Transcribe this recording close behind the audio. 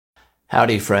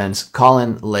Howdy, friends.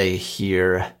 Colin Lay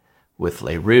here with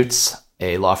Lay Roots,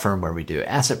 a law firm where we do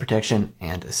asset protection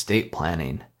and estate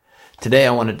planning. Today,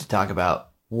 I wanted to talk about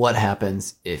what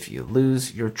happens if you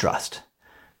lose your trust.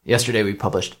 Yesterday, we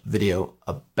published a video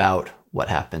about what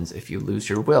happens if you lose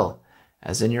your will,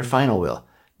 as in your final will,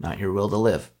 not your will to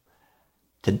live.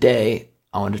 Today,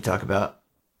 I want to talk about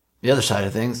the other side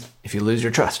of things, if you lose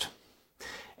your trust.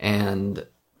 And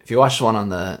if you watched one on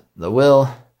the will,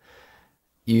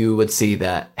 you would see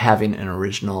that having an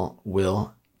original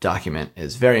will document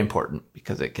is very important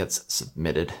because it gets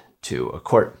submitted to a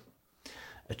court.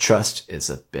 A trust is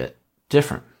a bit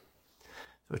different.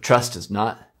 A trust does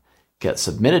not get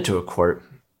submitted to a court,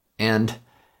 and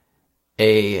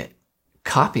a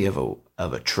copy of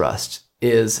a trust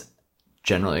is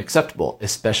generally acceptable,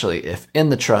 especially if in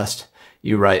the trust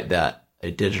you write that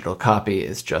a digital copy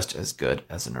is just as good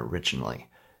as an originally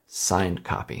signed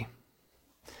copy.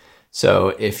 So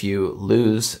if you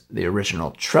lose the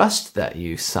original trust that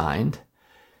you signed,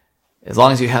 as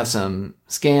long as you have some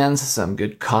scans, some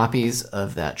good copies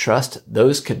of that trust,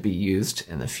 those could be used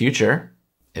in the future.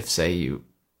 If, say,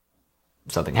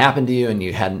 something happened to you and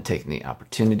you hadn't taken the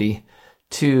opportunity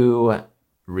to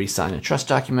re-sign a trust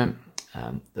document,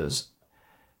 those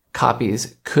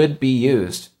copies could be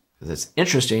used. Because it's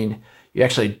interesting, you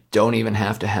actually don't even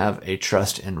have to have a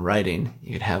trust in writing.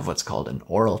 You could have what's called an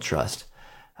oral trust.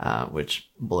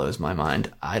 Which blows my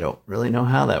mind. I don't really know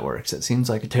how that works. It seems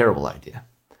like a terrible idea.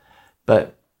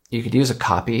 But you could use a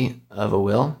copy of a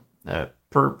will.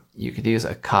 You could use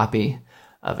a copy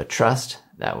of a trust.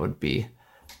 That would be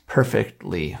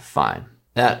perfectly fine.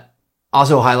 That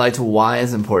also highlights why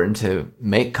it's important to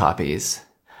make copies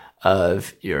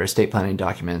of your estate planning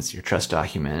documents, your trust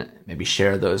document, maybe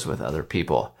share those with other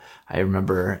people. I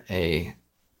remember a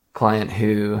client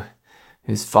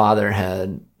whose father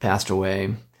had passed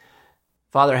away.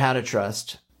 Father had a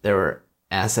trust. There were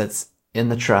assets in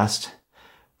the trust,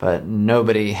 but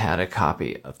nobody had a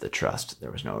copy of the trust.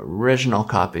 There was no original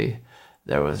copy.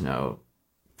 There was no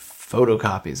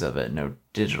photocopies of it, no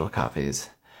digital copies.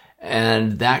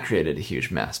 And that created a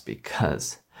huge mess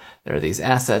because there are these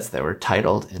assets that were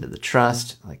titled into the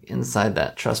trust, like inside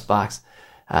that trust box,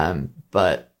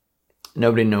 but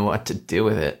nobody knew what to do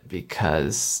with it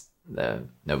because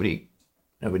nobody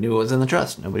knew what was in the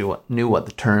trust. Nobody knew what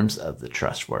the terms of the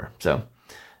trust were. So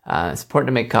it's important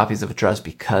to make copies of a trust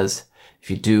because if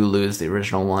you do lose the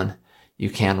original one, you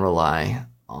can rely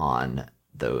on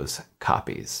those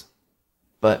copies.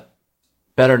 But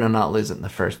better to not lose it in the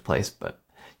first place, but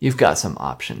you've got some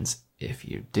options if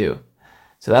you do.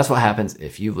 So that's what happens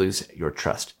if you lose your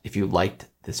trust. If you liked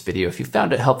this video, if you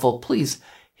found it helpful, please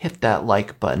hit that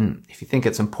like button. If you think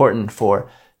it's important for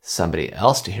somebody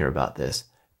else to hear about this,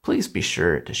 please be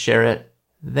sure to share it.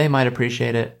 They might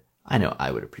appreciate it. I know I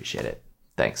would appreciate it.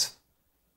 Thanks.